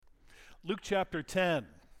Luke chapter 10.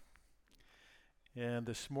 And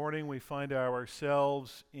this morning we find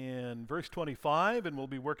ourselves in verse 25, and we'll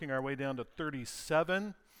be working our way down to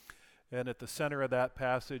 37. And at the center of that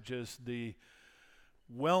passage is the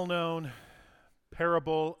well-known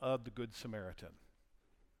parable of the Good Samaritan.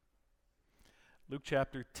 Luke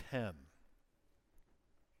chapter 10,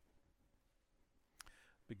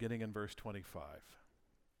 beginning in verse 25.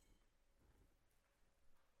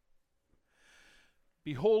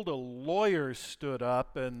 Behold, a lawyer stood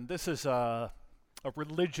up, and this is a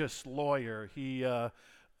religious lawyer. He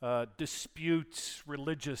disputes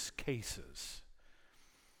religious cases.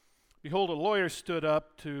 Behold, a lawyer stood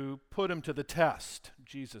up to put him to the test,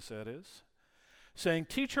 Jesus that is, saying,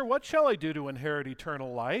 "Teacher, what shall I do to inherit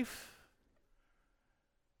eternal life?"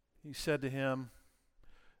 He said to him,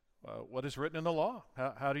 "What is written in the law?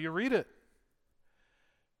 How do you read it?"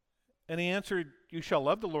 And he answered, "You shall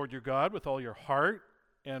love the Lord your God with all your heart,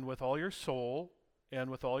 and with all your soul,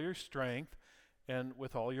 and with all your strength, and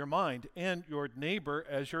with all your mind, and your neighbor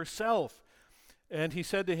as yourself." And he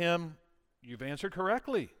said to him, "You've answered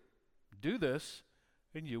correctly. Do this,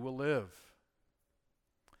 and you will live."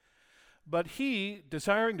 But he,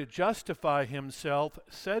 desiring to justify himself,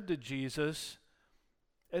 said to Jesus,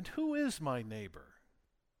 "And who is my neighbor?"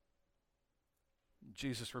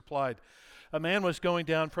 Jesus replied, "A man was going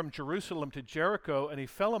down from Jerusalem to Jericho, and he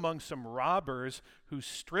fell among some robbers who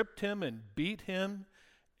stripped him and beat him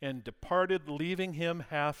and departed, leaving him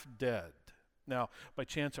half dead. Now, by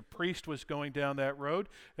chance, a priest was going down that road,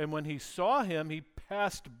 and when he saw him, he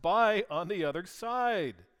passed by on the other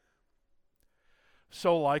side.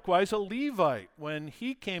 So likewise a Levite, when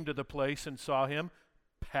he came to the place and saw him,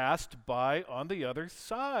 passed by on the other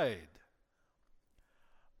side.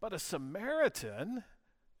 But a Samaritan,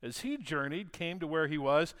 as he journeyed, came to where he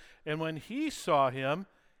was, and when he saw him,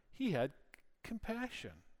 he had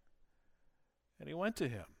compassion. And he went to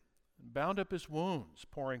him and bound up his wounds,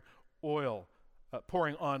 pouring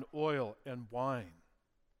on oil and wine.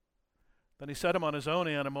 Then he set him on his own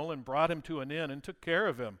animal and brought him to an inn and took care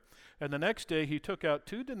of him. And the next day he took out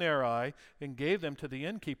 2 denarii and gave them to the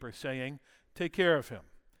innkeeper, saying, "Take care of him,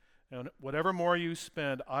 and whatever more you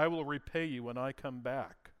spend, I will repay you when I come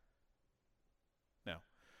back." Now,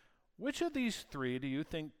 which of these 3 do you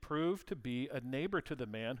think proved to be a neighbor to the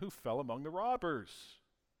man who fell among the robbers?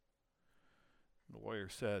 The lawyer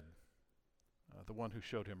said, "The one who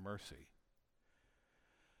showed him mercy."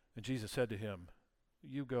 And Jesus said to him,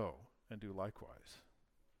 "You go and do likewise."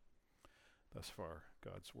 Thus far,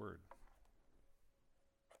 God's word.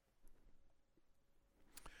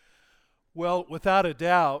 Well, without a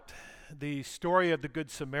doubt, the story of the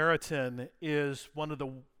Good Samaritan is one of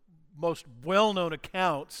the most well-known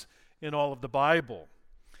accounts in all of the Bible.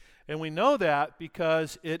 And we know that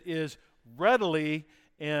because it is readily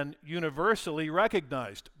and universally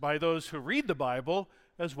recognized by those who read the Bible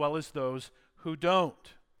as well as those who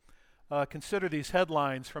don't. Consider these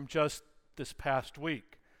headlines from just this past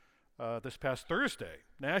week. This past Thursday,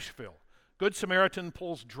 Nashville. Good Samaritan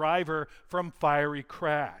pulls driver from fiery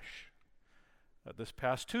crash. This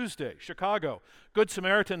past Tuesday, Chicago. Good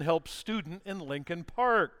Samaritan helps student in Lincoln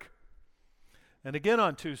Park. And again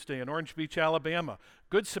on Tuesday in Orange Beach, Alabama.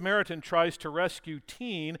 Good Samaritan tries to rescue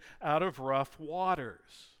teen out of rough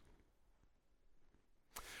waters.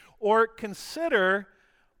 Or consider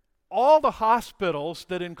all the hospitals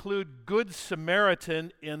that include Good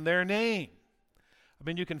Samaritan in their name. I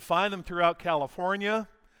mean, you can find them throughout California.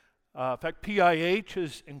 In fact, PIH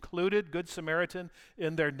has included Good Samaritan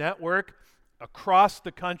in their network across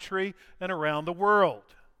the country and around the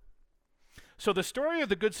world. So the story of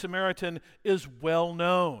the Good Samaritan is well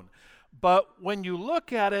known. But when you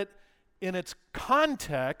look at it in its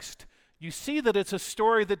context, you see that it's a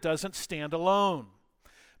story that doesn't stand alone.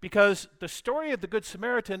 Because the story of the Good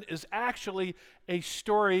Samaritan is actually a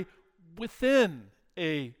story within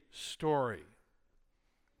a story.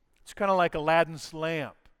 It's kind of like Aladdin's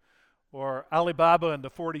lamp, or Ali Baba and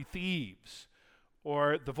the 40 Thieves,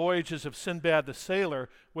 or the Voyages of Sinbad the Sailor,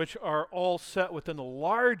 which are all set within the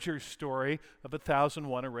larger story of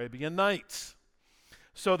 1001 Arabian Nights.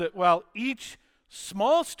 So that while each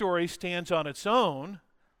small story stands on its own,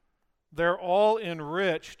 they're all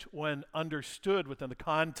enriched when understood within the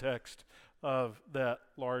context of that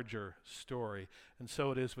larger story. And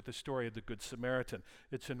so it is with the story of the Good Samaritan.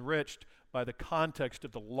 It's enriched by the context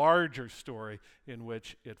of the larger story in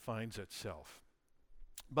which it finds itself.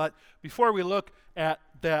 But before we look at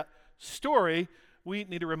that story, we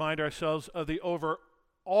need to remind ourselves of the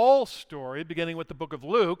overall story, beginning with the book of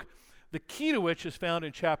Luke, the key to which is found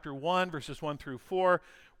in chapter 1, verses 1 through 4,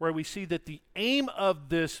 where we see that the aim of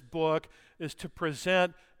this book is to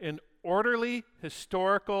present an orderly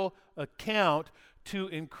historical account to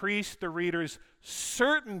increase the reader's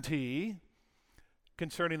certainty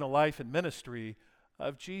concerning the life and ministry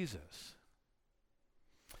of Jesus.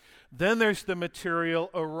 Then there's the material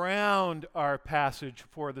around our passage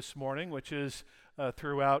for this morning, which is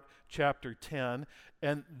throughout chapter 10.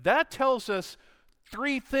 And that tells us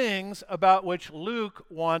three things about which Luke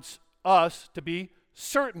wants us to be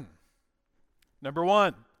certain. Number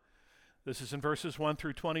one, this is in verses 1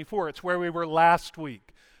 through 24. It's where we were last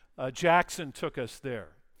week. Jackson took us there.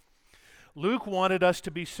 Luke wanted us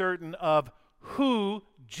to be certain of who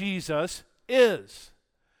Jesus is.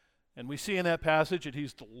 And we see in that passage that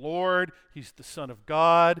he's the Lord, he's the Son of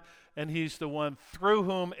God, and he's the one through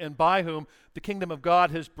whom and by whom the kingdom of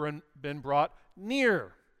God has been brought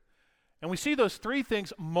near. And we see those three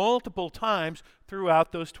things multiple times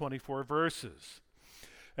throughout those 24 verses.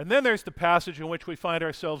 And then there's the passage in which we find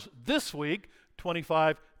ourselves this week,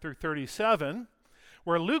 25 through 37,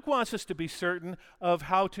 where Luke wants us to be certain of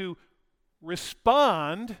how to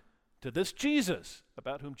respond to this Jesus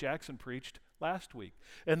about whom Jackson preached last week.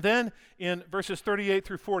 And then in verses 38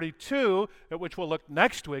 through 42, at which we'll look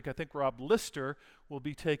next week, I think Rob Lister will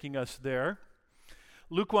be taking us there,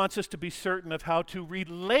 Luke wants us to be certain of how to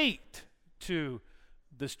relate to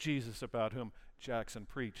this Jesus about whom Jackson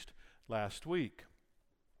preached last week.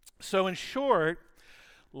 So in short,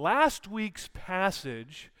 last week's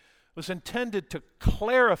passage was intended to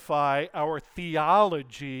clarify our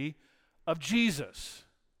theology of Jesus.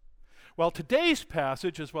 Well, today's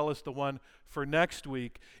passage, as well as the one for next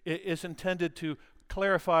week, is intended to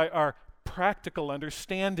clarify our practical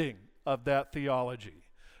understanding of that theology,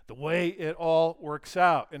 the way it all works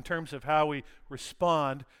out in terms of how we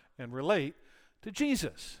respond and relate to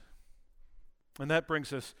Jesus. And that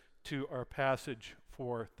brings us to our passage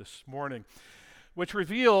for this morning, which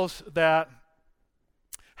reveals that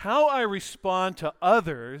how I respond to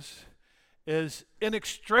others is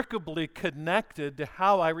inextricably connected to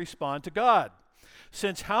how I respond to God.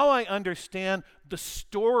 Since how I understand the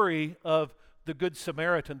story of the Good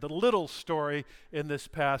Samaritan, the little story in this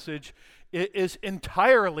passage, is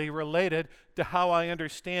entirely related to how I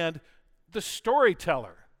understand the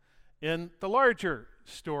storyteller in the larger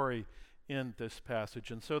story in this passage.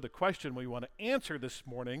 And so the question we want to answer this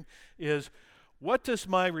morning is, what does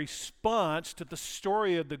my response to the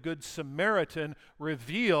story of the Good Samaritan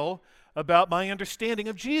reveal about my understanding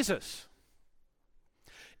of Jesus?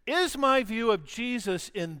 Is my view of Jesus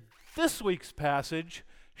in this week's passage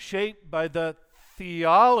shaped by the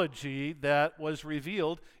theology that was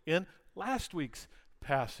revealed in last week's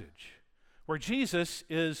passage, where Jesus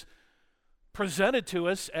is presented to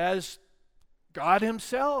us as God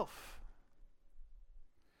himself?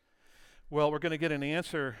 Well, we're going to get an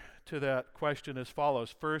answer to that question as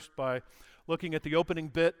follows. First, by looking at the opening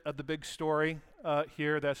bit of the big story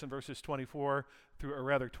here. That's in verses 25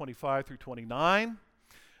 through 29.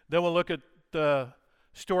 Then we'll look at the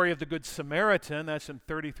story of the Good Samaritan. That's in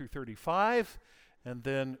 30 through 35. And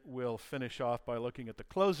then we'll finish off by looking at the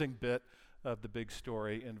closing bit of the big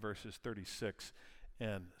story in verses 36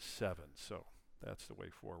 and 7. So that's the way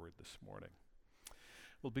forward this morning.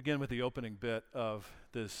 We'll begin with the opening bit of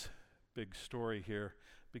this big story here,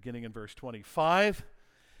 beginning in verse 25.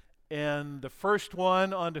 And the first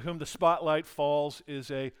one onto whom the spotlight falls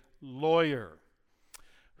is a lawyer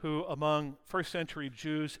who among first century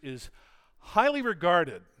Jews is highly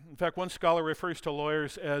regarded. In fact, one scholar refers to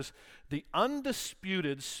lawyers as the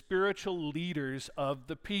undisputed spiritual leaders of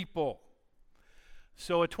the people.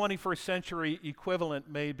 So a 21st century equivalent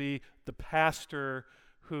may be the pastor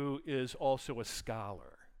who is also a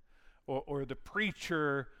scholar, or the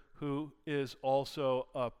preacher who is also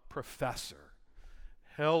a professor,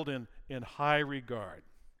 held in high regard.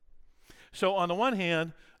 So on the one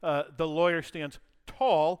hand, the lawyer stands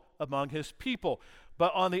tall among his people,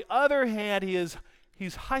 but on the other hand,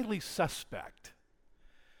 he's highly suspect.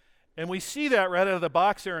 And we see that right out of the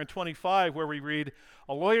box there in 25, where we read,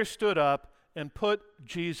 a lawyer stood up and put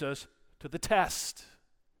Jesus to the test.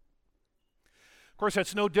 Of course,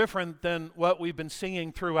 that's no different than what we've been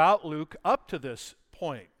seeing throughout Luke up to this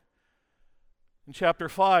point. In chapter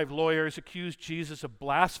 5, lawyers accused Jesus of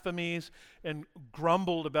blasphemies and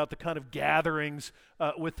grumbled about the kind of gatherings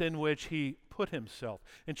within which he put himself.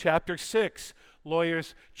 In chapter 6,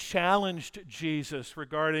 lawyers challenged Jesus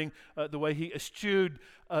regarding the way he eschewed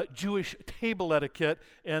Jewish table etiquette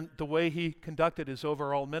and the way he conducted his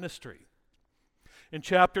overall ministry. In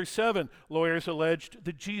chapter 7, lawyers alleged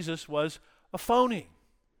that Jesus was a phony.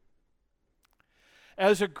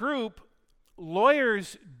 As a group,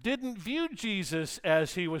 lawyers didn't view Jesus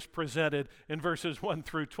as he was presented in verses 1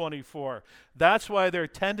 through 24. That's why their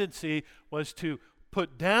tendency was to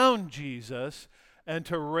put down Jesus and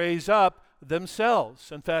to raise up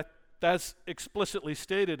themselves. In fact, that's explicitly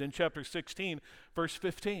stated in chapter 16, verse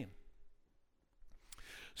 15.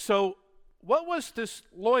 So, what was this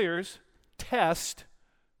lawyer's test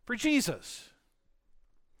for Jesus?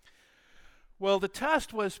 Well, the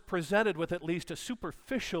test was presented with at least a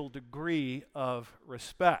superficial degree of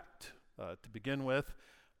respect. To begin with,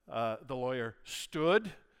 the lawyer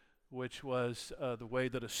stood, which was the way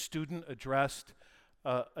that a student addressed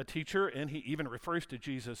a teacher, and he even refers to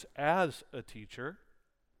Jesus as a teacher.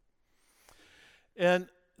 And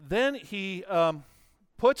then he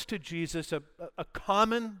puts to Jesus a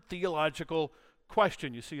common theological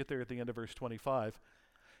question. You see it there at the end of verse 25.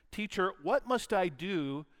 Teacher, what must I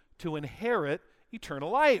do to inherit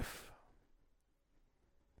eternal life?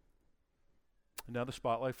 And now the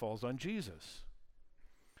spotlight falls on Jesus,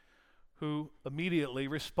 who immediately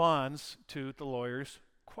responds to the lawyer's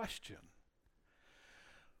question.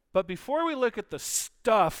 But before we look at the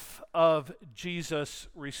stuff of Jesus'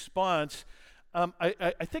 response,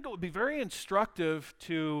 I think it would be very instructive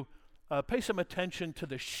to pay some attention to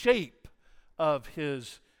the shape of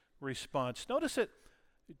his response. Notice that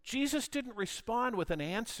Jesus didn't respond with an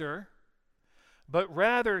answer, but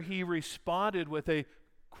rather he responded with a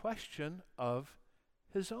question of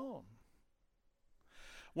his own.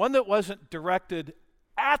 One that wasn't directed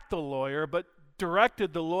at the lawyer, but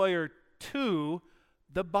directed the lawyer to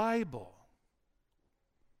the Bible.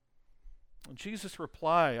 And Jesus'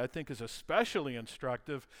 reply, I think, is especially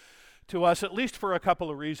instructive to us, at least for a couple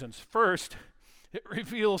of reasons. First, it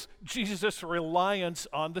reveals Jesus' reliance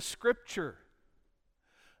on the Scripture.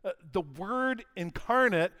 The Word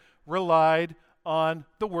incarnate relied on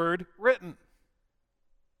the Word written.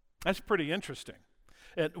 That's pretty interesting.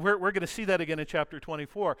 And we're going to see that again in chapter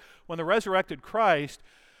 24. When the resurrected Christ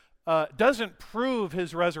doesn't prove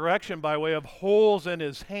his resurrection by way of holes in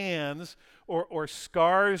his hands or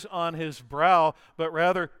scars on his brow, but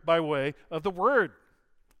rather by way of the Word.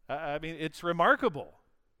 I mean, it's remarkable.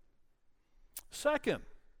 Second,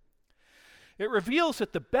 it reveals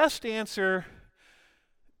that the best answer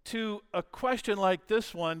to a question like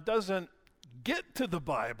this one doesn't get to the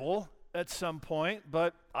Bible at some point,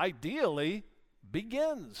 but ideally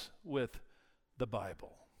begins with the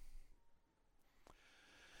Bible.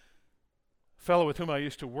 A fellow with whom I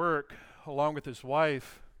used to work, along with his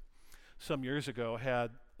wife, some years ago had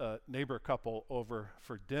a neighbor couple over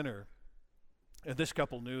for dinner. And this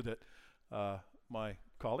couple knew that my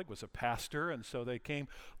colleague was a pastor, and so they came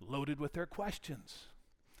loaded with their questions.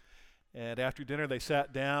 And after dinner, they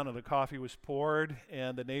sat down and the coffee was poured,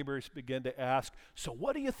 and the neighbors began to ask, so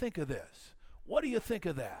what do you think of this? What do you think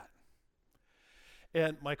of that?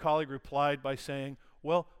 And my colleague replied by saying,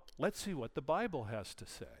 well, let's see what the Bible has to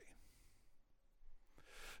say.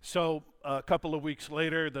 So a couple of weeks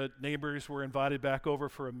later, the neighbors were invited back over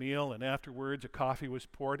for a meal, and afterwards a coffee was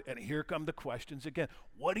poured, and here come the questions again.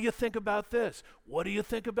 What do you think about this? What do you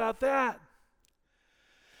think about that?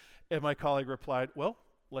 And my colleague replied, well,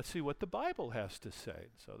 let's see what the Bible has to say.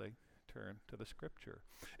 So they turned to the Scripture.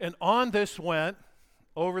 And on this went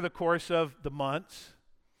over the course of the months.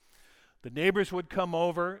 The neighbors would come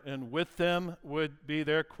over, and with them would be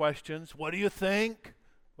their questions. What do you think?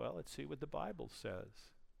 Well, let's see what the Bible says.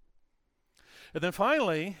 And then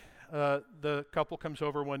finally, the couple comes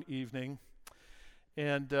over one evening,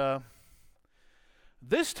 and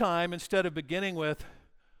this time, instead of beginning with,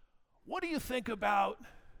 what do you think about,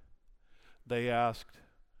 they asked,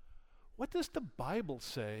 what does the Bible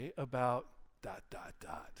say about ...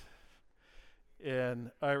 And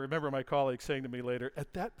I remember my colleague saying to me later,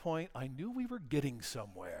 at that point, I knew we were getting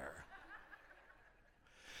somewhere.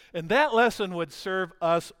 And that lesson would serve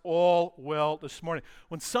us all well this morning.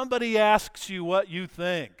 When somebody asks you what you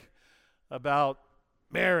think about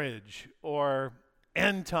marriage or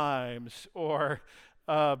end times or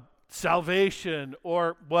salvation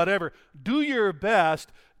or whatever, do your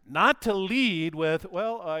best not to lead with,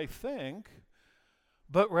 well, I think,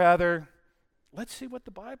 but rather, let's see what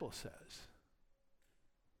the Bible says.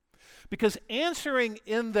 Because answering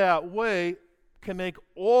in that way can make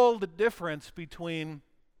all the difference between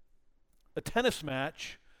a tennis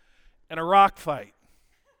match and a rock fight.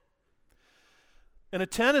 In a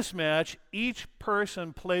tennis match, each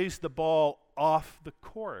person plays the ball off the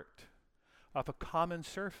court, off a common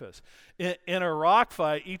surface. In a rock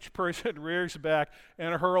fight, each person rears back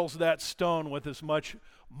and hurls that stone with as much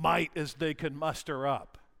might as they can muster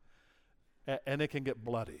up. And it can get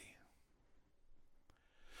bloody.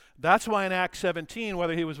 That's why in Acts 17,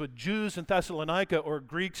 whether he was with Jews in Thessalonica or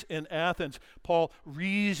Greeks in Athens, Paul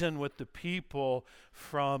reasoned with the people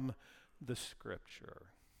from the Scripture.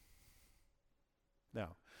 Now,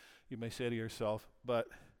 you may say to yourself, but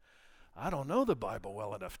I don't know the Bible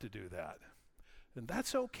well enough to do that. And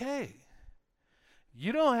that's okay.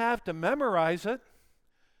 You don't have to memorize it.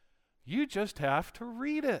 You just have to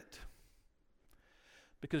read it.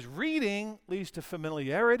 Because reading leads to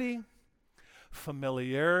familiarity.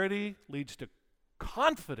 Familiarity leads to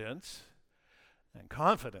confidence. And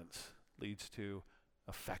confidence leads to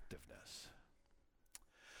effectiveness.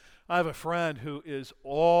 I have a friend who is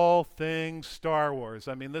all things Star Wars.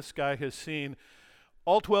 I mean, this guy has seen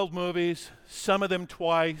all 12 movies, some of them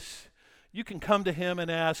twice. You can come to him and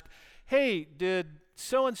ask, hey, did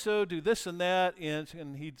so-and-so do this and that? And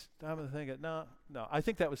I'm thinking, no, I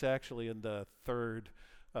think that was actually in the third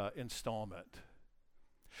installment.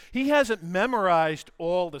 He hasn't memorized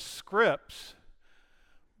all the scripts,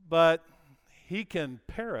 but he can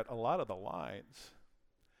parrot a lot of the lines.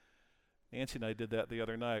 Nancy and I did that the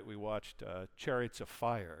other night. We watched Chariots of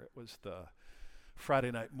Fire. It was the Friday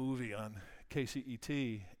night movie on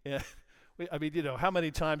KCET. And how many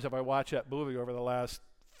times have I watched that movie over the last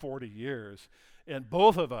 40 years? And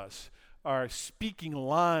both of us are speaking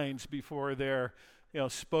lines before they're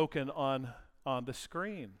spoken on the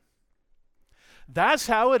screen. That's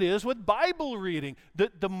how it is with Bible reading.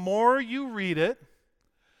 The more you read it,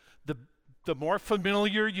 the more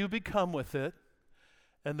familiar you become with it,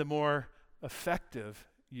 and the more effective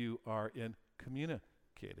you are in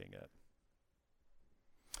communicating it.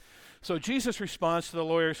 So Jesus responds to the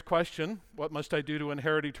lawyer's question, what must I do to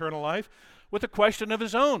inherit eternal life, with a question of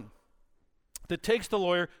his own that takes the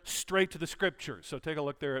lawyer straight to the Scriptures. So take a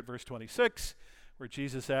look there at verse 26, where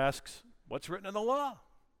Jesus asks, what's written in the law?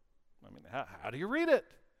 I mean, how do you read it?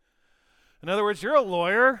 In other words, you're a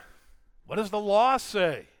lawyer. What does the law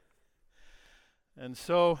say? And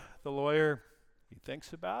so the lawyer, he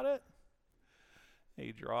thinks about it.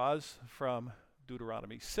 He draws from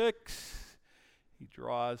Deuteronomy 6. He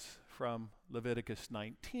draws from Leviticus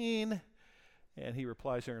 19. And he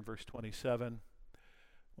replies there in verse 27,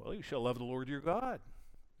 well, you shall love the Lord your God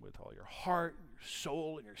with all your heart, and your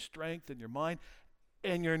soul, and your strength, and your mind,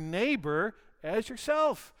 and your neighbor as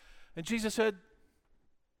yourself. And Jesus said,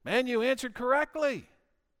 man, you answered correctly.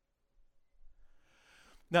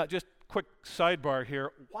 Now, just quick sidebar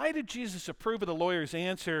here. Why did Jesus approve of the lawyer's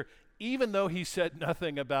answer even though he said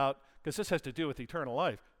nothing about, because this has to do with eternal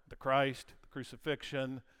life, the Christ, the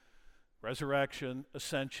crucifixion, resurrection,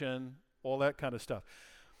 ascension, all that kind of stuff.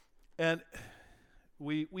 And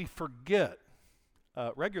we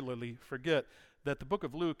regularly forget that the book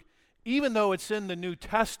of Luke, even though it's in the New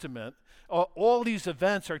Testament, all these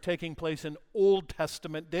events are taking place in Old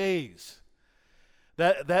Testament days.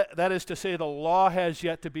 That is to say, the law has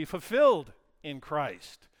yet to be fulfilled in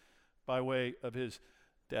Christ by way of his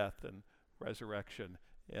death and resurrection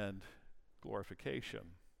and glorification.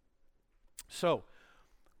 So,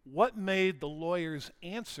 what made the lawyer's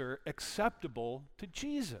answer acceptable to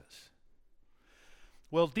Jesus?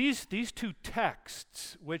 Well, these two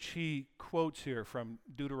texts, which he quotes here from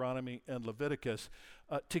Deuteronomy and Leviticus,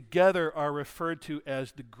 together are referred to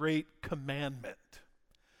as the Great Commandment.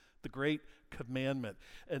 The Great Commandment.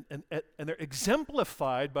 And they're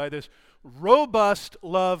exemplified by this robust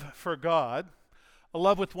love for God, a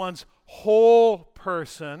love with one's whole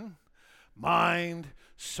person, mind,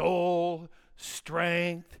 soul,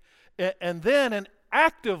 strength, and then an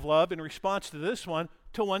active love in response to this one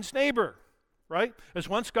to one's neighbor, right? As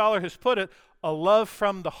one scholar has put it, a love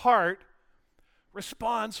from the heart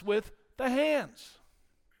responds with the hands.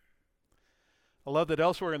 A love that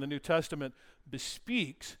elsewhere in the New Testament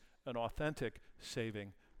bespeaks an authentic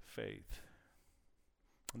saving faith.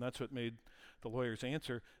 And that's what made the lawyer's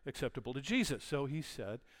answer acceptable to Jesus. So he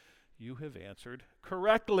said, you have answered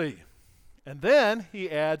correctly. And then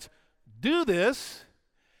he adds, do this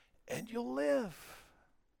and you'll live.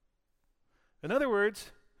 In other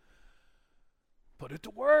words, put it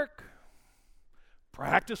to work.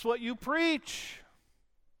 Practice what you preach.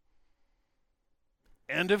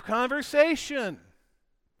 End of conversation.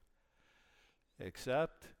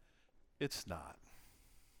 Except it's not.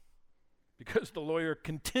 Because the lawyer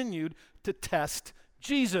continued to test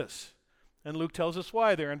Jesus. And Luke tells us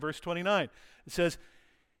why there in verse 29. It says,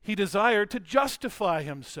 he desired to justify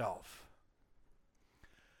himself.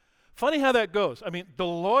 Funny how that goes. I mean, the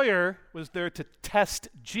lawyer was there to test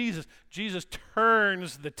Jesus. Jesus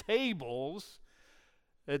turns the tables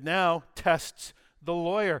and now tests the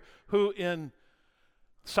lawyer, who in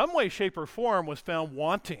some way, shape, or form was found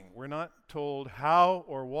wanting. We're not told how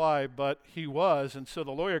or why, but he was. And so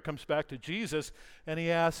the lawyer comes back to Jesus and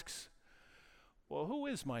he asks, well, who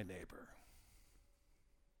is my neighbor?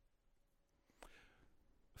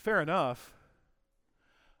 Fair enough,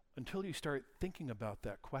 until you start thinking about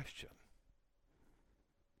that question.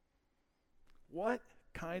 What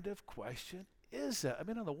kind of question is that? I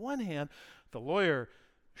mean, on the one hand, the lawyer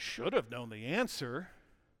should have known the answer.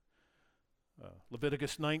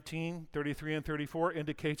 Leviticus 19, 33 and 34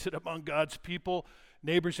 indicates that among God's people,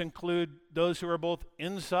 neighbors include those who are both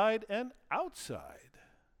inside and outside.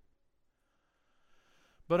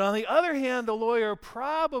 But on the other hand, the lawyer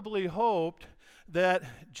probably hoped that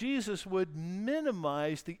Jesus would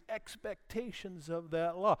minimize the expectations of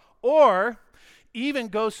that law, or even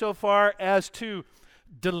go so far as to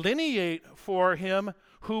delineate for him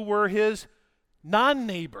who were his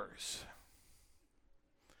non-neighbors,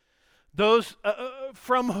 those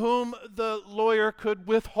from whom the lawyer could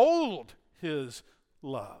withhold his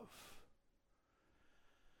love.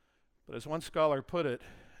 But as one scholar put it,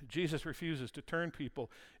 Jesus refuses to turn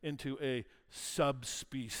people into a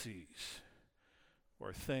subspecies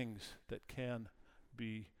or things that can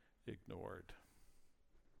be ignored.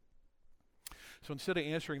 So instead of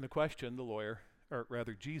answering the question, the lawyer, or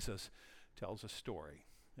rather Jesus, tells a story,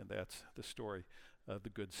 and that's the story of the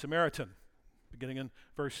Good Samaritan. Beginning in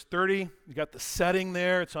verse 30, you got the setting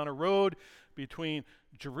there. It's on a road between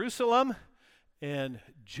Jerusalem and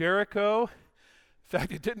Jericho. In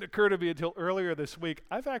fact, it didn't occur to me until earlier this week.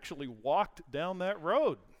 I've actually walked down that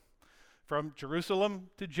road from Jerusalem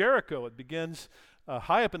to Jericho. It begins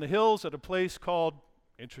high up in the hills at a place called,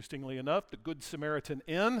 interestingly enough, the Good Samaritan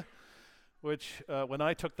Inn, which when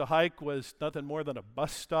I took the hike was nothing more than a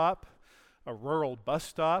bus stop, a rural bus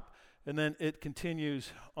stop. And then it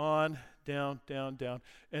continues on, down, down, down,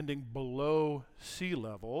 ending below sea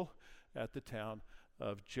level at the town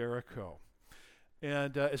of Jericho.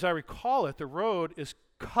 And as I recall it, the road is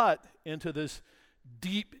cut into this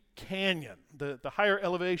deep canyon. The higher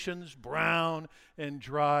elevations, brown and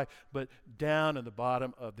dry, but down in the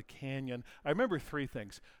bottom of the canyon. I remember three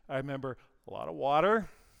things. I remember a lot of water.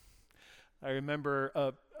 I remember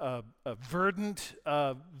a verdant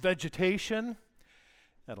vegetation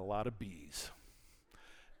and a lot of bees.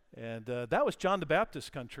 And that was John the Baptist's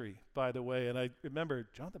country, by the way. And I remember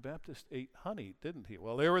John the Baptist ate honey, didn't he?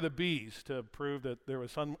 Well, there were the bees to prove that there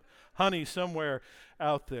was some honey somewhere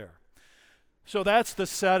out there. So that's the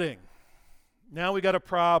setting. Now we got a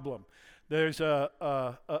problem. There's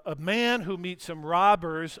a man who meets some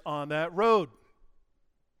robbers on that road.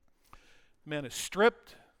 The man is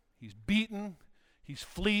stripped, he's beaten, he's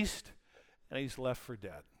fleeced, and he's left for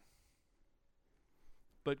dead.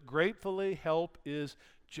 But gratefully, help is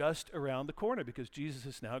just around the corner because Jesus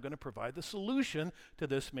is now going to provide the solution to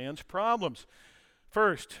this man's problems.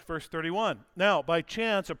 First, verse 31. Now, by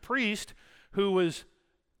chance, a priest was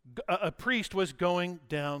going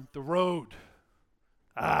down the road.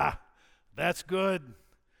 That's good.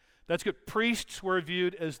 That's good. Priests were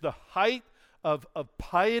viewed as the height of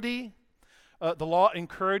piety. The law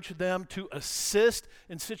encouraged them to assist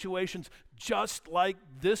in situations just like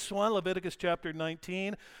this one, Leviticus chapter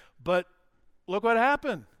 19. But look what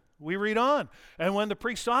happened. We read on. And when the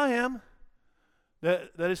priest saw him, that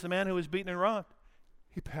is the man who was beaten and robbed,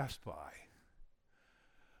 he passed by.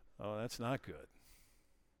 Oh, that's not good.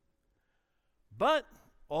 But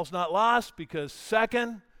all's not lost because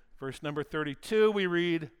second, verse number 32, we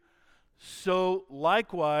read, so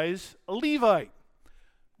likewise a Levite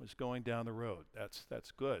was going down the road.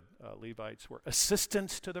 That's good. Levites were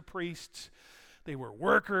assistants to the priests. They were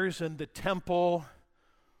workers in the temple.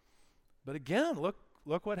 But again,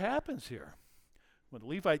 look what happens here. When the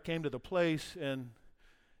Levite came to the place and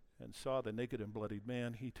saw the naked and bloodied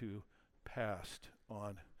man, he too passed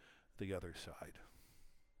on the other side.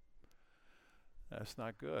 That's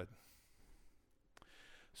not good.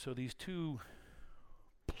 So these two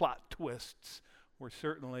plot twists were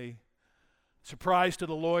certainly surprise to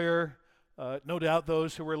the lawyer, no doubt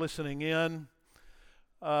those who were listening in,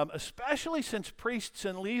 especially since priests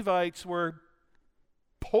and Levites were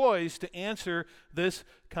poised to answer this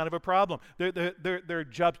kind of a problem. Their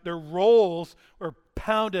jobs, their roles were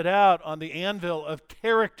pounded out on the anvil of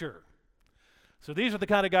character. So these are the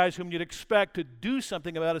kind of guys whom you'd expect to do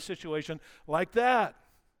something about a situation like that.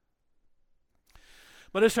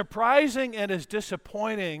 But as surprising and as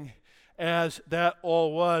disappointing as that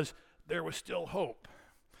all was, there was still hope.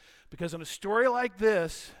 Because in a story like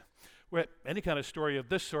this, where any kind of story of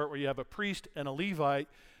this sort where you have a priest and a Levite,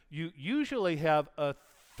 you usually have a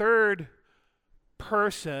third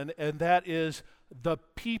person, and that is the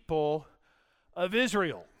people of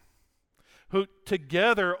Israel, who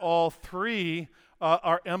together all three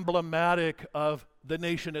are emblematic of the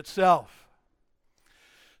nation itself.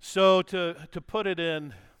 So to put it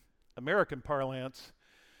in American parlance,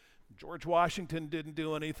 George Washington didn't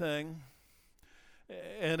do anything,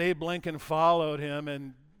 and Abe Lincoln followed him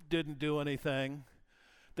and didn't do anything.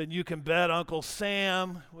 Then you can bet Uncle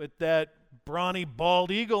Sam, with that brawny bald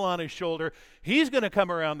eagle on his shoulder, he's going to come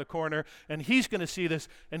around the corner and he's going to see this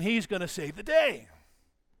and he's going to save the day.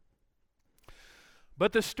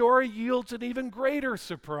 But the story yields an even greater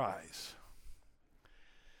surprise.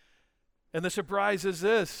 And the surprise is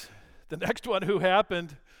this: the next one who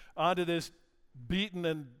happened onto this beaten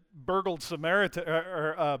and burgled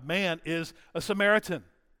Samaritan man is a Samaritan.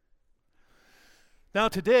 Now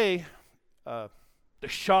today, the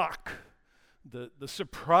shock, the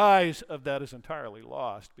surprise of that is entirely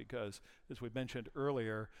lost because, as we mentioned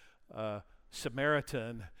earlier,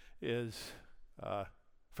 Samaritan is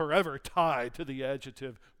forever tied to the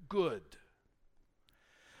adjective good.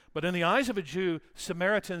 But in the eyes of a Jew,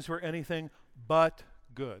 Samaritans were anything but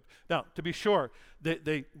good. Now, to be sure,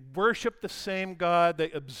 they worshiped the same God,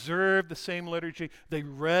 they observed the same liturgy, they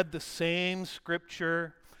read the same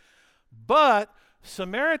scripture, but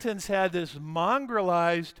Samaritans had this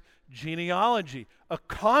mongrelized genealogy, a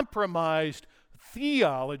compromised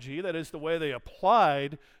theology, that is the way they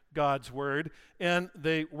applied God's word, and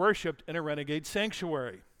they worshiped in a renegade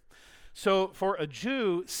sanctuary. So for a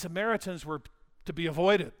Jew, Samaritans were to be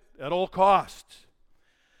avoided at all costs.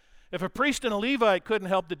 If a priest and a Levite couldn't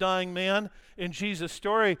help the dying man in Jesus'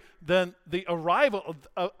 story, then the arrival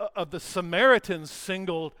of the Samaritans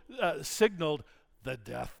signaled the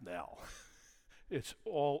death knell. It's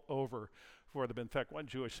all over for them. In fact, one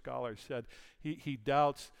Jewish scholar said he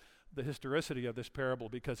doubts the historicity of this parable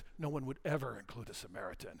because no one would ever include a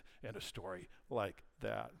Samaritan in a story like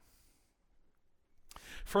that.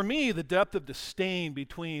 For me, the depth of disdain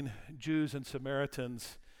between Jews and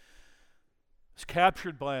Samaritans is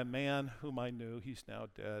captured by a man whom I knew. He's now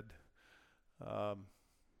dead.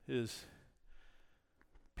 His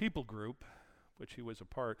people group, which he was a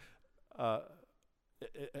part,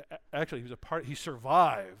 he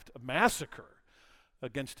survived a massacre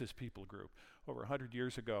against his people group over 100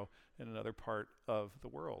 years ago in another part of the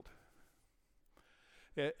world.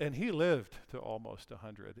 And he lived to almost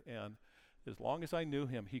 100, and as long as I knew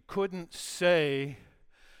him, he couldn't say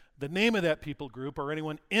the name of that people group or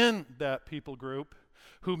anyone in that people group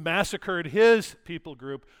who massacred his people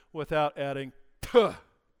group without adding "tuh"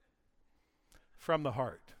 from the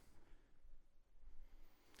heart.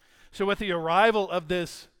 So with the arrival of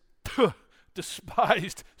this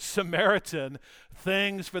despised Samaritan,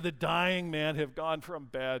 things for the dying man have gone from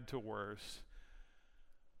bad to worse.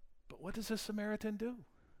 But what does this Samaritan do?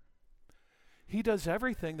 He does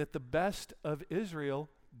everything that the best of Israel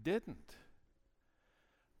didn't.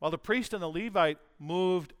 While the priest and the Levite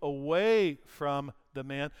moved away from the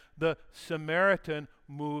man, the Samaritan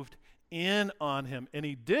moved in on him. And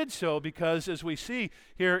he did so because, as we see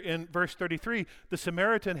here in verse 33, the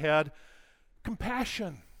Samaritan had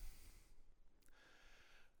compassion.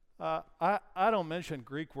 I don't mention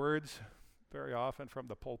Greek words very often from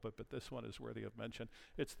the pulpit, but this one is worthy of mention.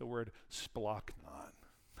 It's the word splachnon.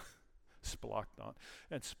 Splachnon.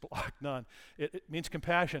 And splachnon, it means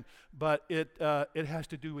compassion, but it has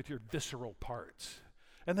to do with your visceral parts.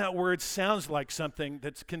 And that word sounds like something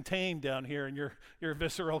that's contained down here in your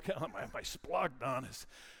visceral, my splachnon is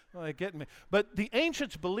getting me. But the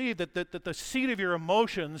ancients believed that the seat of your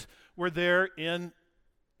emotions were there in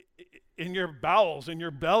your bowels, in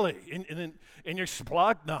your belly, in your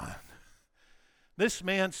splachnon. This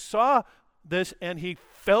man saw this and he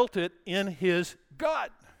felt it in his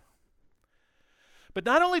gut. But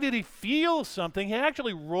not only did he feel something, he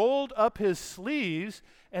actually rolled up his sleeves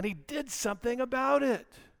and he did something about it.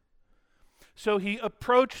 So he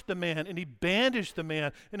approached the man and he bandaged the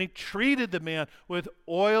man and he treated the man with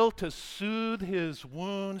oil to soothe his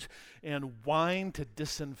wounds and wine to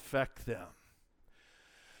disinfect them.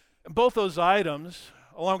 And both those items,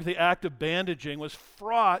 along with the act of bandaging, was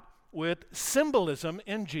fraught with symbolism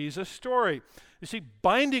in Jesus' story. You see,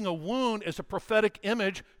 binding a wound is a prophetic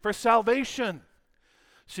image for salvation.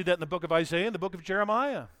 See that in the book of Isaiah and the book of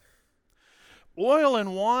Jeremiah. Oil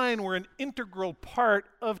and wine were an integral part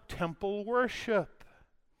of temple worship.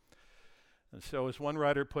 And so, as one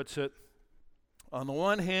writer puts it, on the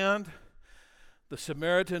one hand, the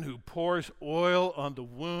Samaritan who pours oil on the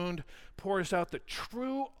wound pours out the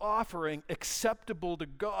true offering acceptable to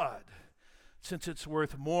God, since it's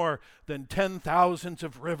worth more than 10,000s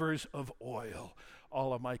of rivers of oil.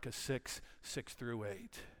 All of Micah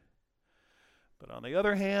 6:6-8. But on the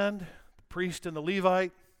other hand, the priest and the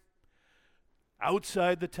Levite,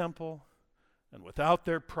 outside the temple, and without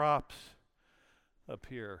their props,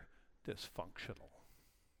 appear dysfunctional.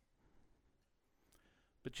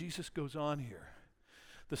 But Jesus goes on here.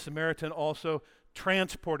 The Samaritan also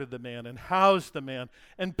transported the man and housed the man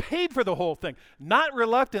and paid for the whole thing, not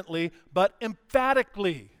reluctantly, but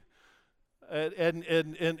emphatically. And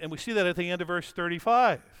we see that at the end of verse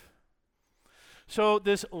 35. So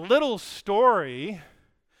this little story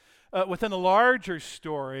within the larger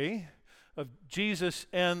story of Jesus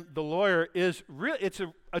and the lawyer is it's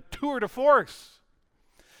a tour de force,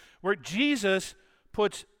 where Jesus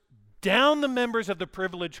puts down the members of the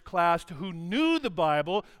privileged class who knew the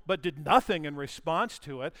Bible but did nothing in response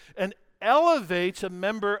to it, and elevates a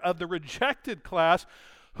member of the rejected class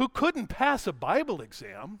who couldn't pass a Bible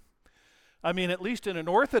exam. I mean, at least in an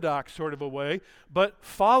orthodox sort of a way, but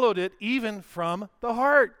followed it even from the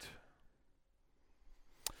heart.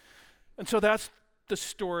 And so that's the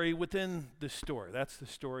story within the story. That's the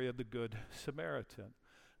story of the Good Samaritan,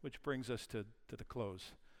 which brings us to the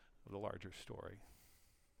close of the larger story.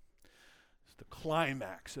 It's the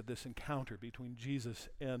climax of this encounter between Jesus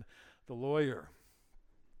and the lawyer.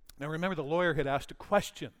 Now remember, the lawyer had asked a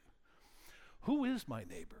question. Who is my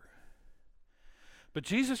neighbor? But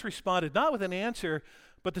Jesus responded not with an answer,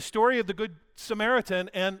 but the story of the Good Samaritan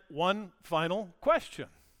and one final question.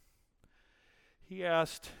 He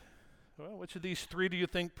asked, well, which of these three do you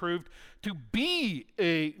think proved to be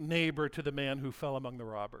a neighbor to the man who fell among the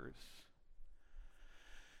robbers?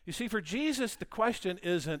 You see, for Jesus, the question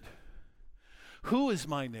isn't, who is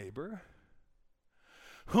my neighbor?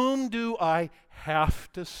 Whom do I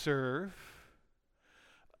have to serve?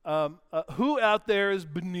 Who out there is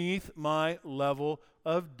beneath my level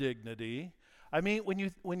of dignity? I mean, when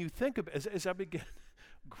you think of it, as I begin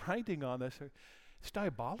grinding on this, it's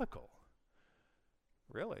diabolical.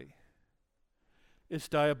 Really. It's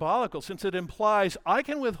diabolical, since it implies I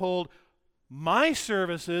can withhold my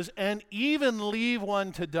services and even leave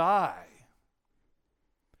one to die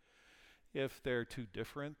if they're too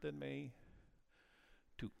different than me,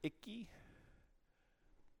 too icky,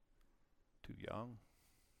 too young,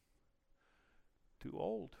 too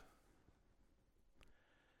old.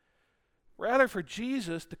 Rather, for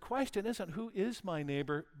Jesus, the question isn't who is my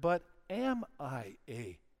neighbor, but am I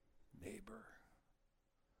a neighbor?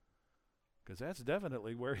 Because that's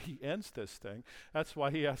definitely where he ends this thing. That's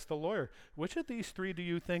why he asked the lawyer, which of these three do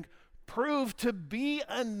you think proved to be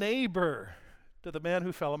a neighbor to the man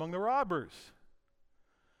who fell among the robbers?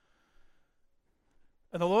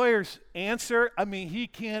 And the lawyer's answer, I mean, he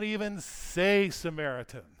can't even say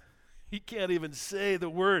Samaritan. He can't even say the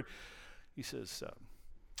word. He says,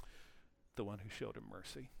 the one who showed him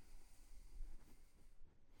mercy.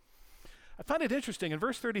 I find it interesting. In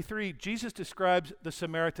verse 33, Jesus describes the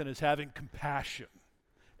Samaritan as having compassion.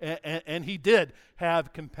 And he did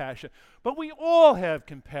have compassion. But we all have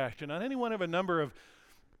compassion on any one of a number of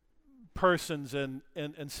persons and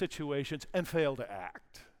situations and fail to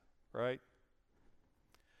act, right?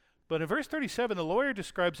 But in verse 37, the lawyer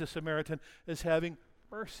describes the Samaritan as having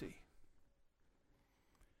mercy.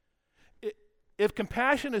 If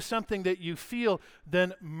compassion is something that you feel,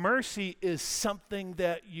 then mercy is something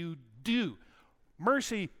that you do.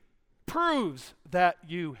 Mercy proves that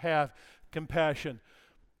you have compassion.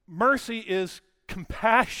 Mercy is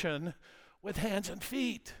compassion with hands and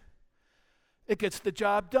feet. It gets the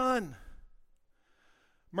job done.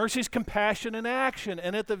 Mercy is compassion in action,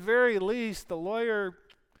 and at the very least, the lawyer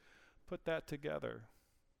put that together.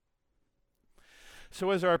 So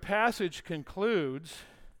as our passage concludes,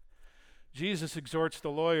 Jesus exhorts the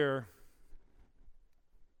lawyer,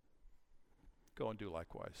 go and do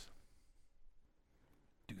likewise.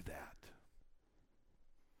 Do that.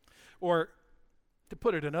 Or, to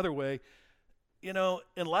put it another way, in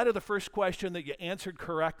light of the first question that you answered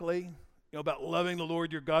correctly, about loving the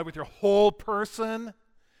Lord your God with your whole person,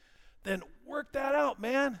 then work that out,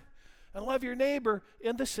 man, and love your neighbor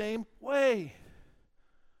in the same way.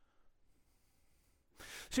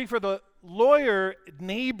 See, for the lawyer,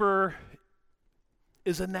 neighbor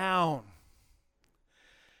is a noun.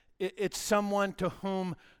 It's someone to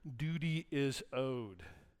whom duty is owed,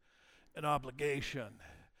 an obligation.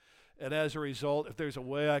 And as a result, if there's a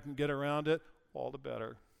way I can get around it, all the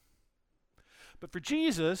better. But for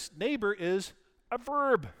Jesus, neighbor is a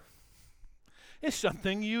verb. It's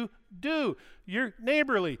something you do. You're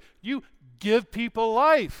neighborly. You give people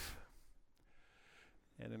life.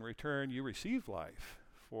 And in return, you receive life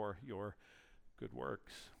for your good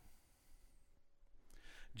works.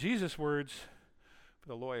 Jesus' words for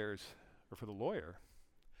the lawyer,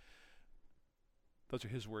 those are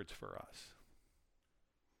his words for us.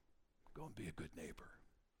 Go and be a good neighbor.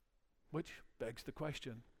 Which begs the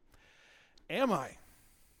question, am I?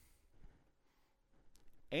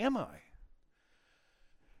 Am I?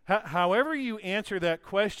 However you answer that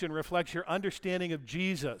question reflects your understanding of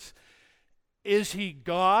Jesus. Is he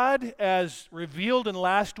God as revealed in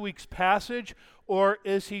last week's passage, or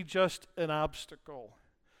is he just an obstacle,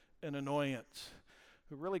 an annoyance,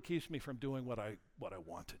 who really keeps me from doing what I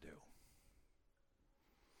want to do?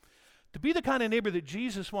 To be the kind of neighbor that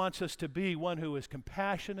Jesus wants us to be, one who is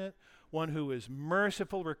compassionate, one who is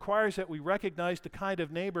merciful, requires that we recognize the kind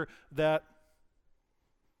of neighbor that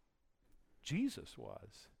Jesus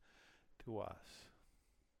was to us.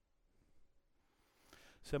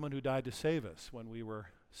 Someone who died to save us when we were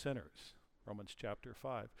sinners, Romans chapter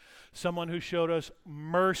 5. Someone who showed us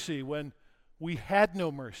mercy when we had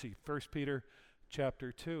no mercy, 1 Peter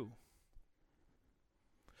chapter 2.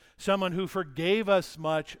 Someone who forgave us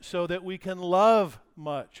much so that we can love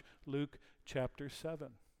much, Luke chapter 7.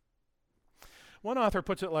 One author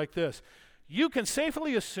puts it like this: you can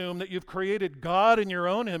safely assume that you've created God in your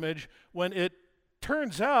own image when it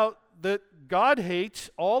turns out that God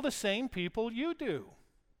hates all the same people you do.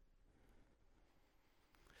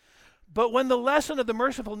 But when the lesson of the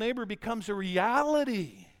merciful neighbor becomes a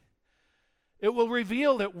reality, it will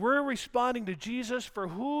reveal that we're responding to Jesus for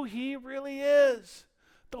who he really is.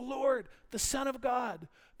 The Lord, the Son of God,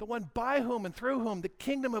 the one by whom and through whom the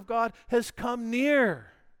kingdom of God has come near.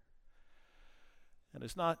 And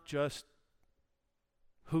it's not just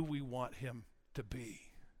who we want him to be,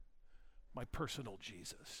 my personal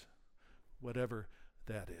Jesus, whatever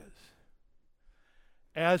that is.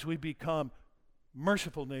 As we become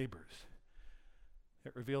merciful neighbors,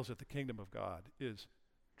 it reveals that the kingdom of God is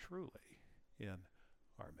truly in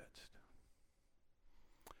our midst.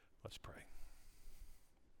 Let's pray.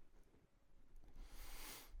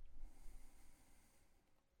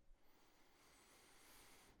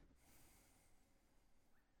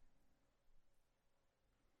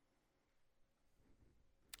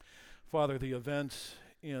 Father, the events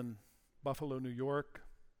in Buffalo, New York,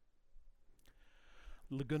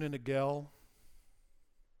 Laguna Niguel,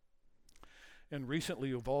 and recently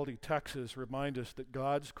Uvalde, Texas, remind us that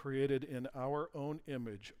gods created in our own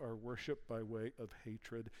image are worshiped by way of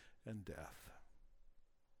hatred and death.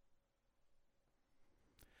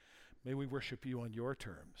 May we worship you on your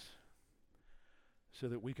terms so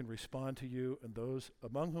that we can respond to you and those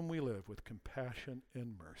among whom we live with compassion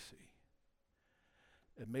and mercy.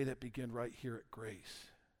 And may that begin right here at Grace,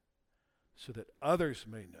 so that others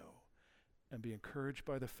may know and be encouraged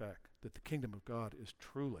by the fact that the kingdom of God is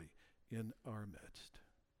truly in our midst.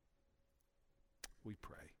 We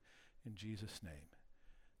pray in Jesus' name,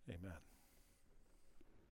 amen.